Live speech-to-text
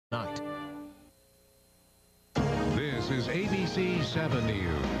is ABC 7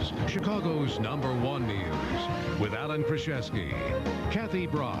 News, Chicago's #1 news, with Alan Kraszewski, Kathy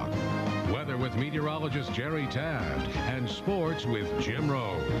Brock, weather with meteorologist Jerry Taft, and sports with Jim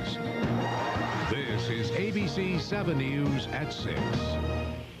Rose. This is ABC 7 News at 6.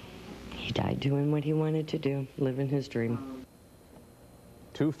 He died doing what he wanted to do, living his dream.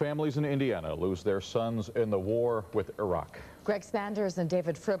 2 families in Indiana lose their sons in the war with Iraq. Greg Sanders and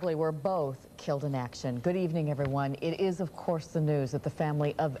David Fribley were both killed in action. Good evening, everyone. It is, of course, the news that the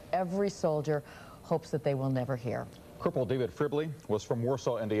family of every soldier hopes that they will never hear. Corporal David Fribley was from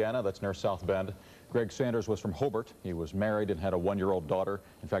Warsaw, Indiana. That's near South Bend. Greg Sanders was from Hobart. He was married and had a 1-year-old daughter.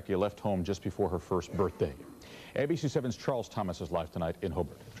 In fact, he left home just before her first birthday. ABC 7's Charles Thomas is live tonight in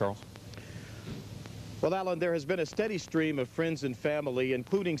Hobart. Charles? Well, Alan, there has been a steady stream of friends and family,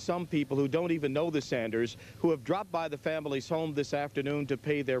 including some people who don't even know the Sanders, who have dropped by the family's home this afternoon to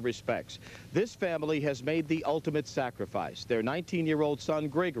pay their respects. This family has made the ultimate sacrifice. Their 19-year-old son,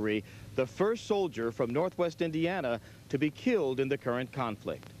 Gregory, the first soldier from Northwest Indiana to be killed in the current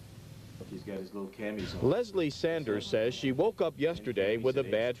conflict. He's got his little camis on. Leslie Sanders says she woke up yesterday with a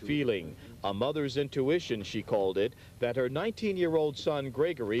bad feeling. A mother's intuition, she called it, that her 19-year-old son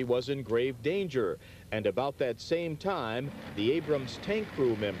Gregory was in grave danger. And about that same time, the Abrams tank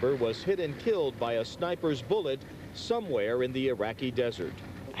crew member was hit and killed by a sniper's bullet somewhere in the Iraqi desert.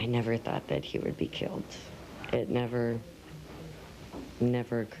 I never thought that he would be killed. It never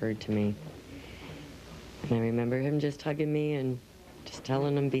occurred to me. And I remember him just hugging me and just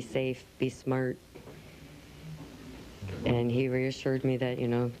telling him, be safe, be smart. And he reassured me that, you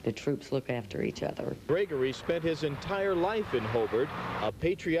know, the troops look after each other. Gregory spent his entire life in Hobart, a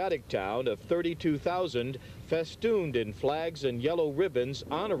patriotic town of 32,000, festooned in flags and yellow ribbons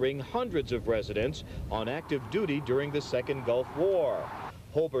honoring hundreds of residents on active duty during the Second Gulf War.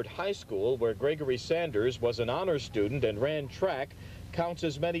 Hobart High School, where Gregory Sanders was an honors student and ran track, counts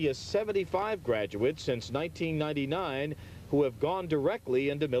as many as 75 graduates since 1999 who have gone directly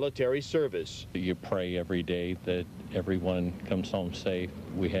into military service. You pray every day that everyone comes home safe.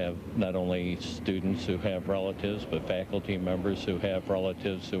 We have not only students who have relatives, but faculty members who have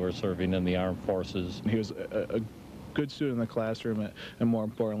relatives who are serving in the armed forces. He was a good student in the classroom, and more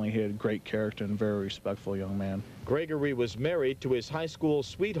importantly, he had great character and a very respectful young man. Gregory was married to his high school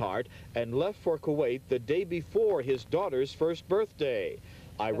sweetheart and left for Kuwait the day before his daughter's first birthday.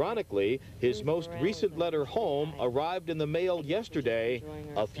 Ironically, his most recent letter home arrived in the mail yesterday,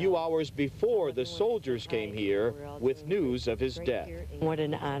 a few hours before the soldiers came here with news of his death. What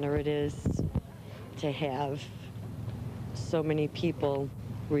an honor it is to have so many people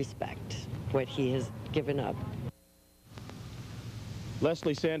respect what he has given up.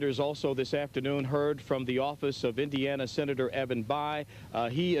 Leslie Sanders also this afternoon heard from the office of Indiana Senator Evan Bayh.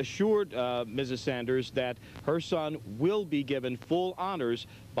 He assured Mrs. Sanders that her son will be given full honors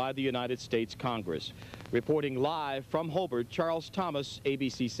by the United States Congress. Reporting live from Hobart, Charles Thomas,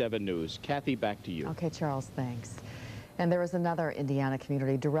 ABC 7 News. Kathy, back to you. Okay, Charles, thanks. And there is another Indiana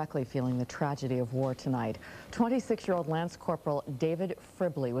community directly feeling the tragedy of war tonight. 26-year-old Lance Corporal David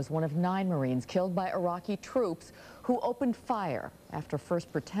Fribley was one of 9 Marines killed by Iraqi troops who opened fire after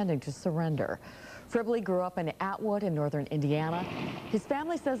first pretending to surrender. Fribley grew up in Atwood in northern Indiana. His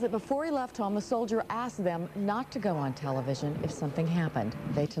family says that before he left home, the soldier asked them not to go on television if something happened.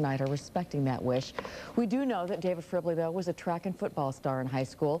 They tonight are respecting that wish. We do know that David Fribley, though, was a track and football star in high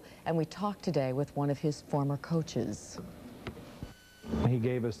school, and we talked today with one of his former coaches. He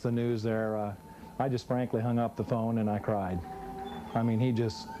gave us the news there. I just frankly hung up the phone and I cried. I mean,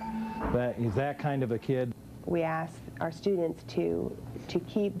 he's that kind of a kid. We ask our students to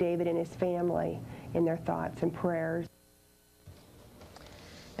keep David and his family in their thoughts and prayers.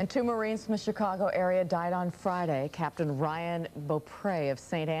 And 2 Marines from the Chicago area died on Friday. Captain Ryan Beaupre of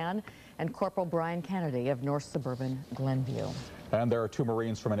St. Anne and Corporal Brian Kennedy of North Suburban Glenview. And there are 2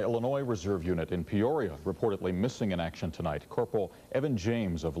 Marines from an Illinois Reserve unit in Peoria reportedly missing in action tonight. Corporal Evan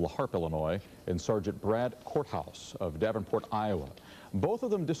James of La Harpe, Illinois, and Sergeant Brad Courthouse of Davenport, Iowa. Both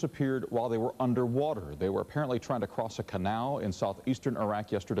of them disappeared while they were underwater. They were apparently trying to cross a canal in southeastern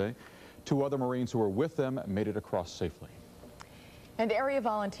Iraq yesterday. 2 other Marines who were with them made it across safely. And area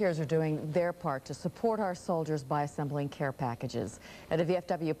volunteers are doing their part to support our soldiers by assembling care packages. At a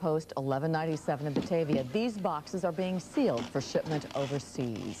VFW post 1197 in Batavia, these boxes are being sealed for shipment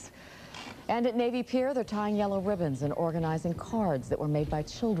overseas. And at Navy Pier, they're tying yellow ribbons and organizing cards that were made by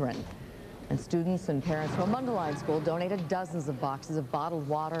children. And students and parents from Mundelein School donated dozens of boxes of bottled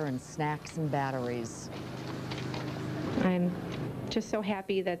water and snacks and batteries. I'm just so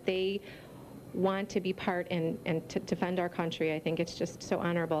happy that they want to be part and to defend our country. I think it's just so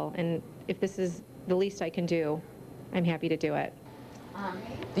honorable. And if this is the least I can do, I'm happy to do it.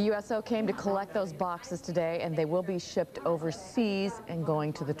 The USO came to collect those boxes today, and they will be shipped overseas and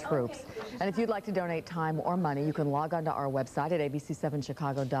going to the troops. And if you'd like to donate time or money, you can log on to our website at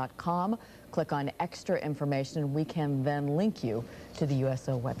abc7chicago.com, click on extra information, and we can then link you to the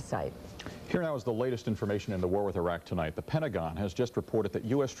USO website. Here now is the latest information in the war with Iraq tonight. The Pentagon has just reported that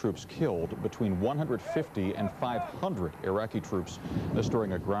U.S. troops killed between 150 and 500 Iraqi troops. This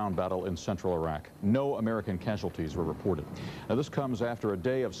during a ground battle in central Iraq. No American casualties were reported. Now this comes after a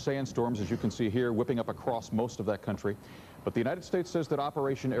day of sandstorms, as you can see here, whipping up across most of that country. But the United States says that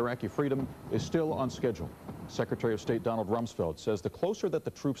Operation Iraqi Freedom is still on schedule. Secretary of State Donald Rumsfeld says the closer that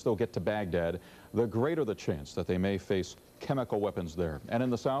the troops they'll get to Baghdad, the greater the chance that they may face chemical weapons there. And in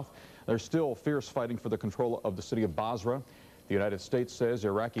the south, there's still fierce fighting for the control of the city of Basra. The United States says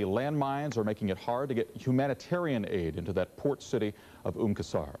Iraqi landmines are making it hard to get humanitarian aid into that port city of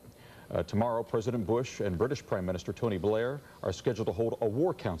Qasr. Tomorrow, President Bush and British Prime Minister Tony Blair are scheduled to hold a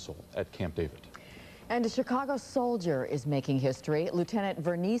war council at Camp David. And a Chicago soldier is making history. Lieutenant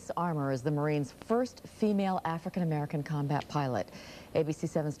Vernice Armour is the Marines' first female African-American combat pilot. ABC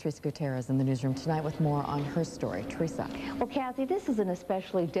 7's Teresa Gutierrez in the newsroom tonight with more on her story. Teresa. Well, Kathy, this is an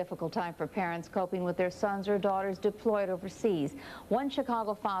especially difficult time for parents coping with their sons or daughters deployed overseas. One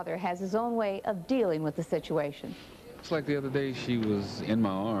Chicago father has his own way of dealing with the situation. It's like the other day she was in my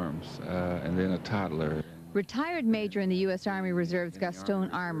arms and then a toddler. Retired Major in the U.S. Army Reserve's Gaston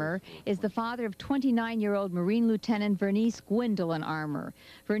Armour is the father of 29-year-old Marine Lieutenant Vernice Gwendolyn Armour.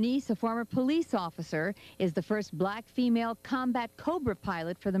 Vernice, a former police officer, is the first black female combat Cobra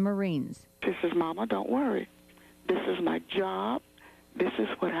pilot for the Marines. She says, Mama, don't worry. This is my job. This is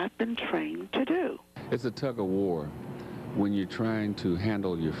what I've been trained to do. It's a tug of war when you're trying to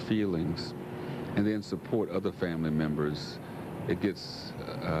handle your feelings and then support other family members. It gets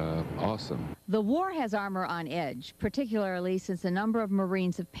awesome. The war has Armour on edge, particularly since a number of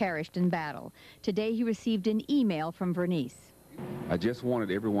Marines have perished in battle. Today he received an email from Vernice. I just wanted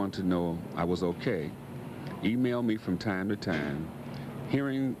everyone to know I was okay. Email me from time to time.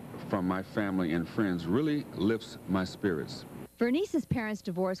 Hearing from my family and friends really lifts my spirits. Vernice's parents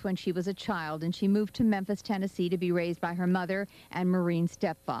divorced when she was a child, and she moved to Memphis, Tennessee to be raised by her mother and Marine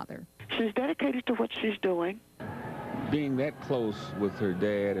stepfather. She's dedicated to what she's doing. Being that close with her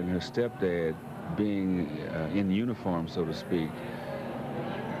dad and her stepdad, being in uniform, so to speak,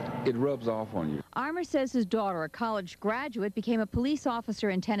 it rubs off on you. Armour says his daughter, a college graduate, became a police officer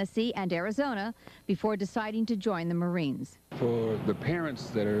in Tennessee and Arizona before deciding to join the Marines. For the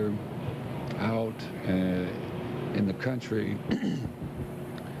parents that are out in the country,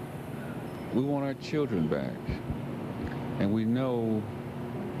 we want our children back. And we know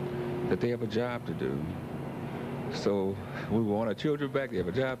that they have a job to do. So we want our children back, they have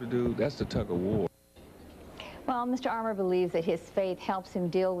a job to do. That's the tug of war. Well, Mr. Armour believes that his faith helps him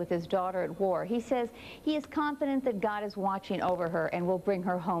deal with his daughter at war. He says he is confident that God is watching over her and will bring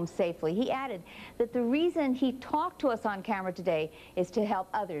her home safely. He added that the reason he talked to us on camera today is to help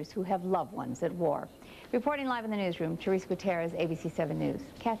others who have loved ones at war. Reporting live in the newsroom, Teresa Gutierrez, ABC 7 News.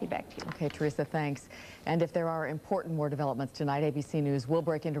 Kathy, back to you. Okay, Teresa, thanks. And if there are important war developments tonight, ABC News will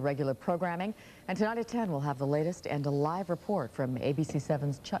break into regular programming. And tonight at 10, we'll have the latest and a live report from ABC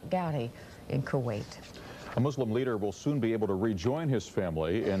 7's Chuck Gowdy in Kuwait. A Muslim leader will soon be able to rejoin his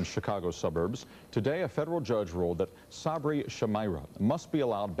family in Chicago suburbs. Today, a federal judge ruled that Sabri Shamaira must be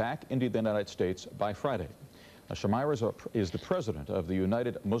allowed back into the United States by Friday. Now, Shamaira is the president of the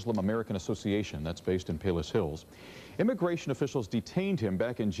United Muslim American Association that's based in Palos Hills. Immigration officials detained him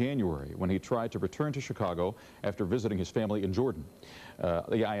back in January when he tried to return to Chicago after visiting his family in Jordan.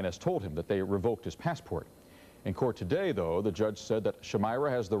 The INS told him that they revoked his passport. In court today, though, the judge said that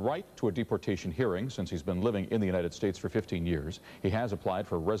Shamaira has the right to a deportation hearing since he's been living in the United States for 15 years. He has applied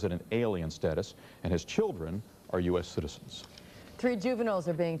for resident alien status, and his children are U.S. citizens. 3 juveniles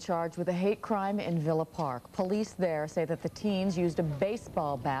are being charged with a hate crime in Villa Park. Police there say that the teens used a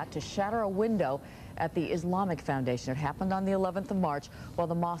baseball bat to shatter a window at the Islamic Foundation. It happened on the 11th of March while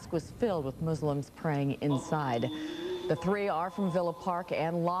the mosque was filled with Muslims praying inside. The 3 are from Villa Park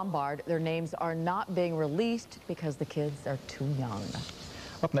and Lombard. Their names are not being released because the kids are too young.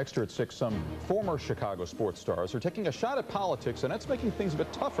 Up next here at 6, some former Chicago sports stars are taking a shot at politics, and that's making things a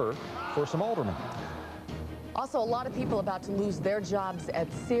bit tougher for some aldermen. Also, a lot of people about to lose their jobs at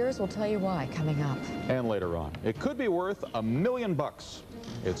Sears. We'll tell you why coming up. And later on, it could be worth $1 million.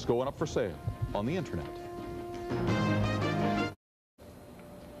 It's going up for sale on the internet.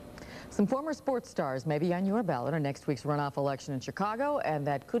 Some former sports stars may be on your ballot in next week's runoff election in Chicago, and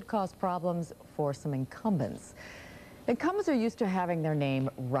that could cause problems for some incumbents. Incumbents are used to having their name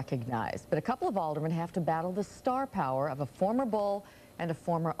recognized, but a couple of aldermen have to battle the star power of a former bull and a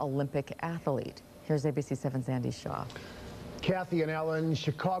former Olympic athlete. Here's ABC 7's Andy Shaw. Kathy and Ellen,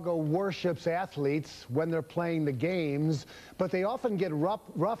 Chicago worships athletes when they're playing the games, but they often get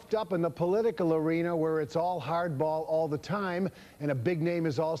roughed up in the political arena where it's all hardball all the time, and a big name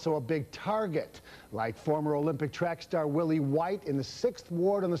is also a big target, like former Olympic track star Willie White in the 6th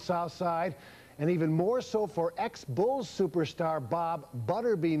Ward on the South Side, and even more so for ex-Bulls superstar Bob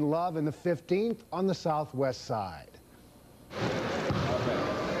Butterbean Love in the 15th on the Southwest Side.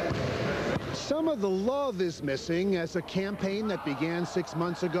 Some of the love is missing as a campaign that began 6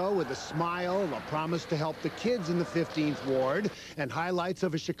 months ago with a smile, a promise to help the kids in the 15th Ward, and highlights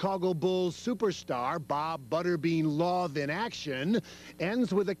of a Chicago Bulls superstar, Bob Butterbean Love in action,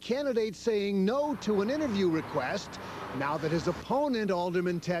 ends with a candidate saying no to an interview request now that his opponent,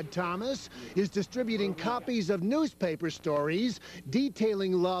 Alderman Ted Thomas, is distributing copies of newspaper stories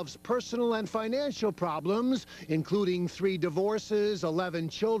detailing Love's personal and financial problems, including 3 divorces, 11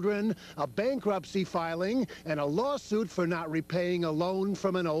 children, a bankruptcy filing, and a lawsuit for not repaying a loan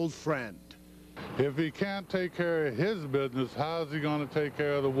from an old friend. If he can't take care of his business, how is he going to take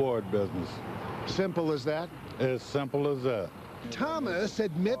care of the ward business? Simple as that? As simple as that. Thomas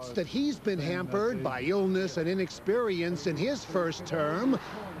admits that he's been hampered by illness and inexperience in his first term,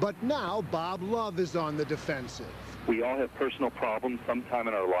 but now Bob Love is on the defensive. We all have personal problems sometime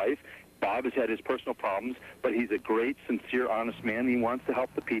in our life. Bob has had his personal problems, but he's a great, sincere, honest man. He wants to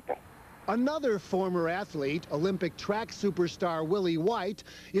help the people. Another former athlete, Olympic track superstar Willie White,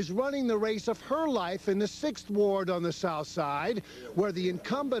 is running the race of her life in the 6th Ward on the South Side, where the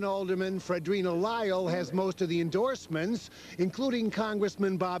incumbent alderman, Fredrina Lyle, has most of the endorsements, including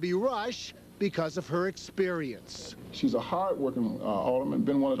Congressman Bobby Rush, because of her experience. She's a hard-working alderman,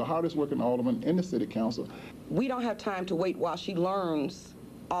 been one of the hardest-working aldermen in the city council. We don't have time to wait while she learns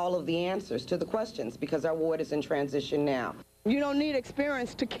all of the answers to the questions because our ward is in transition now. You don't need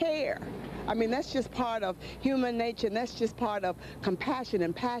experience to care. I mean, that's just part of human nature, and that's just part of compassion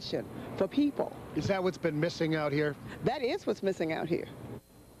and passion for people. Is that what's been missing out here? That is what's missing out here.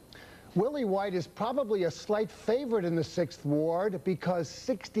 Willie White is probably a slight favorite in the 6th Ward because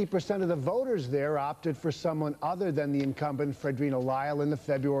 60% of the voters there opted for someone other than the incumbent, Fredrina Lyle, in the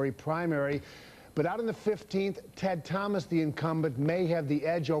February primary. But out in the 15th, Ted Thomas, the incumbent, may have the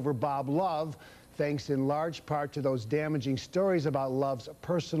edge over Bob Love, thanks in large part to those damaging stories about Love's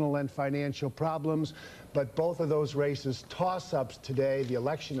personal and financial problems. But both of those races toss-ups today, the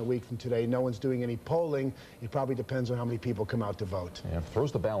election a week from today. No one's doing any polling. It probably depends on how many people come out to vote. Yeah,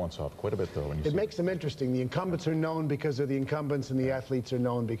 throws the balance off quite a bit, though. It makes them interesting. The incumbents are known because of the incumbents, and the athletes are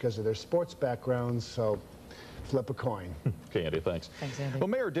known because of their sports backgrounds, so flip a coin. Okay, Andy, thanks. Thanks, Andy. Well,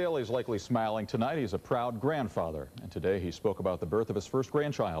 Mayor Daley is likely smiling tonight. He's a proud grandfather, and today he spoke about the birth of his first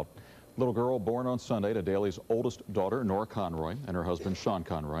grandchild. Little girl born on Sunday to Daley's oldest daughter, Nora Conroy, and her husband, Sean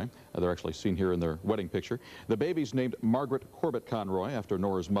Conroy. They're actually seen here in their wedding picture. The baby's named Margaret Corbett Conroy after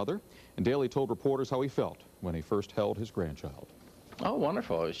Nora's mother, and Daley told reporters how he felt when he first held his grandchild. Oh,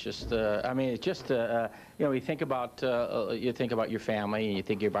 wonderful! It's just, I mean, it's just, you know, you think about your family, and you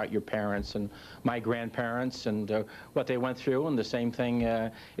think about your parents and my grandparents and what they went through, and the same thing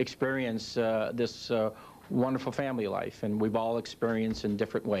experience this wonderful family life, and we've all experienced in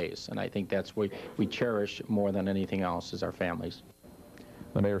different ways, and I think that's what we cherish more than anything else is our families.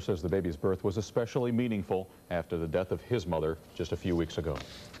 The mayor says the baby's birth was especially meaningful after the death of his mother just a few weeks ago.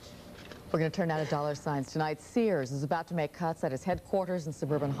 We're going to turn now to dollar signs tonight. Sears is about to make cuts at its headquarters in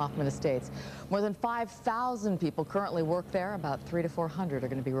suburban Hoffman Estates. More than 5,000 people currently work there. About 300 to 400 are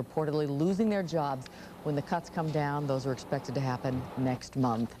going to be reportedly losing their jobs when the cuts come down. Those are expected to happen next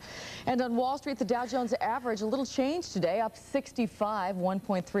month. And on Wall Street, the Dow Jones average a little change today, up 65.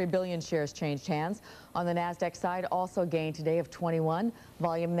 1.3 billion shares changed hands. On the NASDAQ side, also gained today of 21.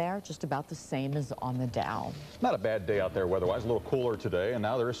 Volume there just about the same as on the Dow. Not a bad day out there weather-wise. A little cooler today, and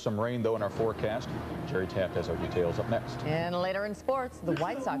now there is some rain, though, in our forecast. Jerry Taft has our details up next. And later in sports, the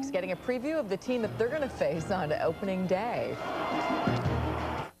White Sox getting a preview of the team that they're going to face on opening day.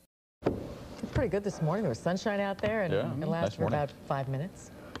 Pretty good this morning. There was sunshine out there, and it lasted for about 5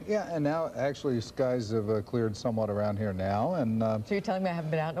 minutes. Yeah, and now actually skies have cleared somewhat around here now, and so you're telling me I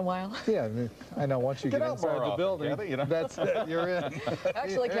haven't been out in a while? Yeah, I know. once you get inside the building, Kathy, you know? That's it. You're in.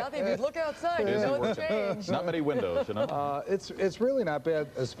 Actually, Kathy, if you look outside, you know it's changed. Not many windows, you know. It's really not bad,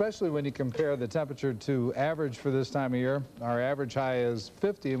 especially when you compare the temperature to average for this time of year. Our average high is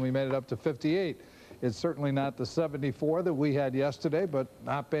 50, and we made it up to 58. It's certainly not the 74 that we had yesterday, but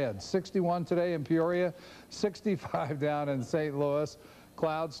not bad. 61 today in Peoria, 65 down in St. Louis.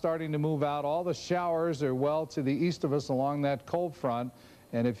 Clouds starting to move out. All the showers are well to the east of us along that cold front.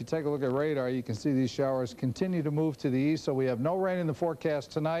 And if you take a look at radar, you can see these showers continue to move to the east. So we have no rain in the forecast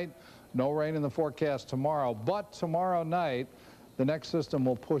tonight, no rain in the forecast tomorrow. But tomorrow night, the next system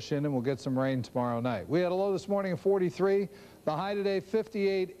will push in and we'll get some rain tomorrow night. We had a low this morning of 43. The high today,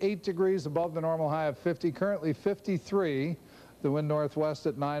 58, 8 degrees above the normal high of 50. Currently 53. The wind northwest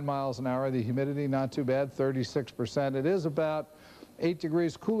at 9 miles an hour. The humidity not too bad, 36%. It is about 8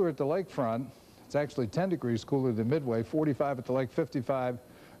 degrees cooler at the lakefront. It's actually 10 degrees cooler than Midway, 45 at the lake, 55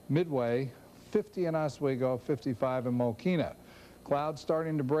 Midway, 50 in Oswego, 55 in Mokina. Clouds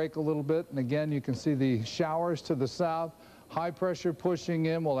starting to break a little bit, and again you can see the showers to the south. High pressure pushing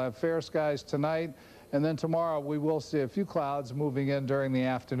in. We'll have fair skies tonight, and then tomorrow we will see a few clouds moving in during the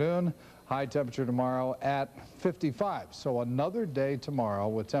afternoon. High temperature tomorrow at 55. So another day tomorrow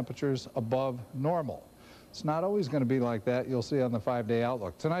with temperatures above normal. It's not always going to be like that. You'll see on the 5-day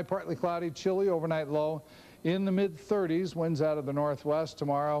outlook. Tonight, partly cloudy, chilly, overnight low in the mid-30s. Winds out of the northwest.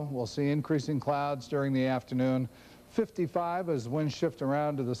 Tomorrow, we'll see increasing clouds during the afternoon. 55 as winds shift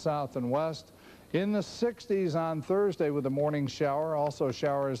around to the south and west. In the 60s on Thursday with a morning shower. Also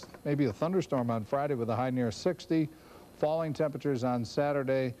showers, maybe a thunderstorm on Friday with a high near 60. Falling temperatures on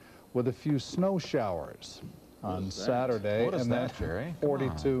Saturday with a few snow showers on Saturday. What is and that, Jerry?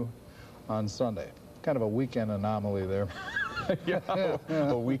 42 on Sunday. Kind of a weekend anomaly there. Yeah,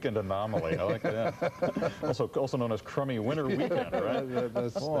 a weekend anomaly. I like that. Also known as crummy winter weekend, right?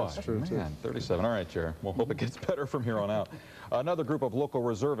 That's true, man, too. 37. All right, Jerry. We'll hope it gets better from here on out. Another group of local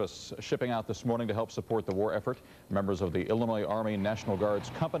reservists shipping out this morning to help support the war effort. Members of the Illinois Army National Guard's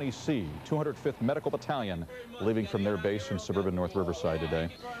Company C, 205th Medical Battalion, leaving from their base in suburban North Riverside today.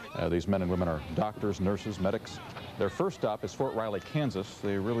 These men and women are doctors, nurses, medics. Their first stop is Fort Riley, Kansas.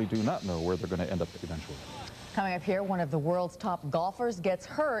 They really do not know where they're going to end up eventually. Coming up here, one of the world's top golfers gets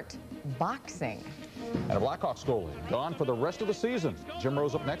hurt boxing. And a Blackhawks goalie gone for the rest of the season. Jim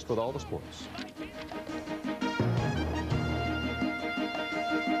Rose up next with all the sports.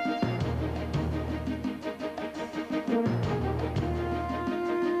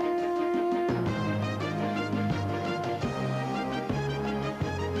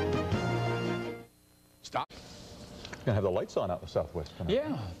 Stop. Gonna have the lights on out in the Southwest tonight.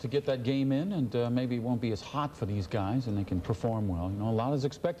 Yeah, to get that game in, and maybe it won't be as hot for these guys, and they can perform well. You know, a lot is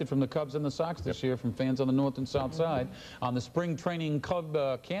expected from the Cubs and the Sox this year, from fans on the north and south side. On the spring training Cub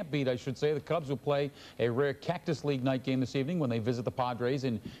camp beat, I should say, the Cubs will play a rare Cactus League night game this evening when they visit the Padres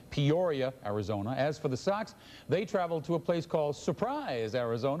in Peoria, Arizona. As for the Sox, they travel to a place called Surprise,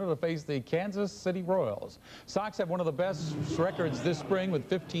 Arizona, to face the Kansas City Royals. Sox have one of the best records this spring with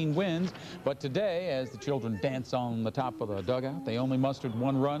 15 wins, but today, as the children dance on the top of the dugout, they only mustered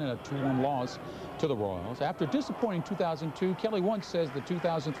 1 run and a 2-1 loss to the Royals. After disappointing 2002, Kelly once says the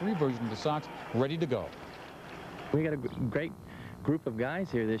 2003 version of the Sox ready to go. We got a great group of guys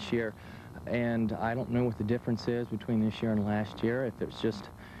here this year, and I don't know what the difference is between this year and last year. If it's just,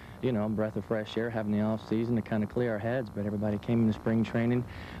 you know, a breath of fresh air, having the off season to kind of clear our heads, but everybody came into spring training.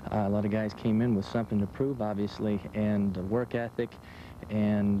 A lot of guys came in with something to prove, obviously, and work ethic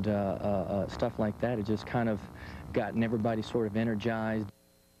and stuff like that. It just kind of gotten everybody sort of energized.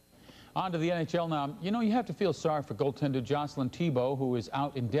 On to the NHL now. You know, you have to feel sorry for goaltender Jocelyn Thibault, who is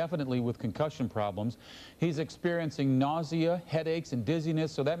out indefinitely with concussion problems. He's experiencing nausea, headaches, and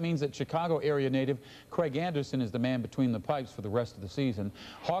dizziness, so that means that Chicago area native Craig Anderson is the man between the pipes for the rest of the season.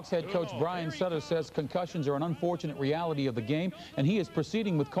 Hawks head coach Brian Sutter says concussions are an unfortunate reality of the game, and he is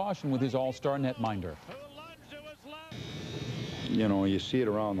proceeding with caution with his all-star netminder. You know, you see it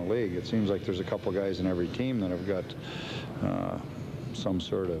around the league. It seems like there's a couple guys in every team that have got some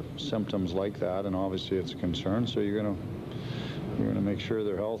sort of symptoms like that, and obviously it's a concern. So you're gonna make sure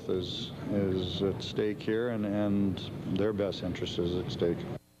their health is at stake here, and their best interest is at stake.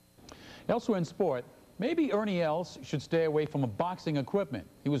 Elsewhere in sport, maybe Ernie Els should stay away from boxing equipment.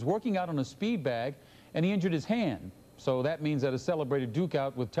 He was working out on a speed bag, and he injured his hand. So that means that a celebrated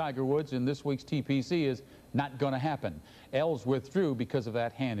duke-out with Tiger Woods in this week's TPC is not going to happen. Els withdrew because of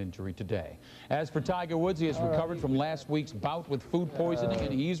that hand injury today. As for Tiger Woods, he has recovered from last week's bout with food poisoning,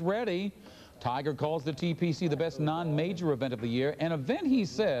 and he's ready. Tiger calls the TPC the best non-major event of the year, an event he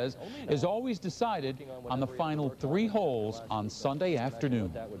says is always decided on the final 3 holes on Sunday afternoon.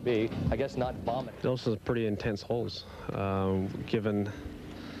 That would be, I guess, not vomit. Those are pretty intense holes, given,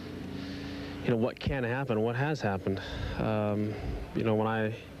 you know, what can happen, what has happened. You know, when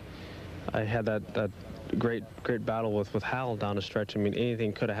I had that great battle with Hal down the stretch, I mean,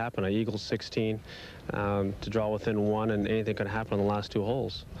 anything could have happened. I eagled 16 to draw within 1, and anything could happen on the last 2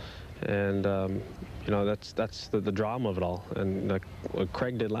 holes. And you know, that's the drama of it all, and like what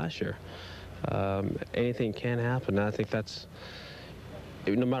Craig did last year. Anything can happen, and I think that's,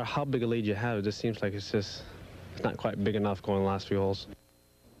 no matter how big a lead you have, it just seems like it's not quite big enough going the last few holes.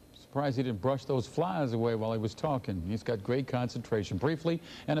 Surprised he didn't brush those flies away while he was talking. He's got great concentration. Briefly,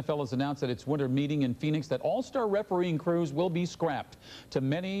 NFL has announced at its winter meeting in Phoenix that all-star refereeing crews will be scrapped. Too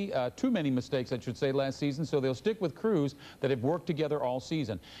many mistakes, I should say, last season, so they'll stick with crews that have worked together all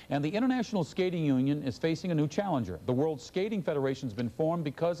season. And the International Skating Union is facing a new challenger. The World Skating Federation has been formed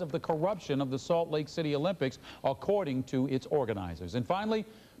because of the corruption of the Salt Lake City Olympics, according to its organizers. And finally,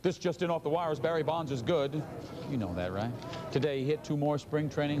 this just in off the wires, Barry Bonds is good. You know that, right? Today he hit 2 more spring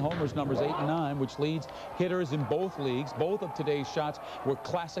training homers, numbers 8 and 9, which leads hitters in both leagues. Both of today's shots were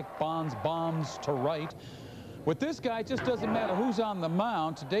classic Bonds bombs to right. With this guy, it just doesn't matter who's on the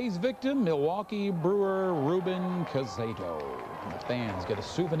mound. Today's victim, Milwaukee Brewer Ruben Cazzetto. The fans get a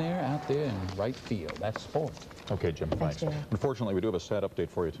souvenir out there in right field. That's sport. Okay, Jim, thanks. Unfortunately, we do have a sad update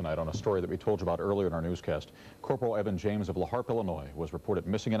for you tonight on a story that we told you about earlier in our newscast. Corporal Evan James of La Harpe, Illinois, was reported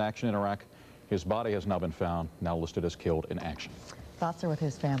missing in action in Iraq. His body has now been found, now listed as killed in action. Thoughts are with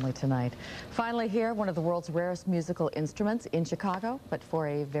his family tonight. Finally here, one of the world's rarest musical instruments in Chicago, but for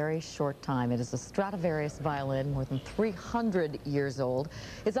a very short time. It is a Stradivarius violin, more than 300 years old.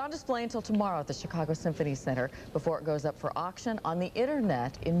 It's on display until tomorrow at the Chicago Symphony Center before it goes up for auction on the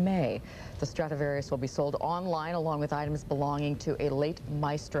internet in May. The Stradivarius will be sold online along with items belonging to a late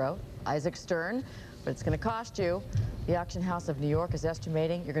maestro, Isaac Stern. But it's going to cost you. The Auction House of New York is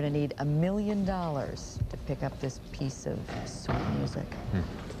estimating you're going to need $1 million to pick up this piece of sweet music.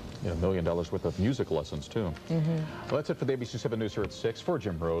 Yeah, $1 million worth of music lessons, too. Well, that's it for the ABC 7 News here at 6. For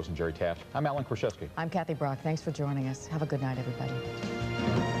Jim Rose and Jerry Taft, I'm Alan Kraszewski. I'm Kathy Brock. Thanks for joining us. Have a good night, everybody.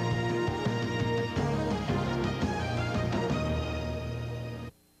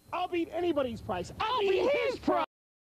 I'll beat anybody's price. I'll beat his price.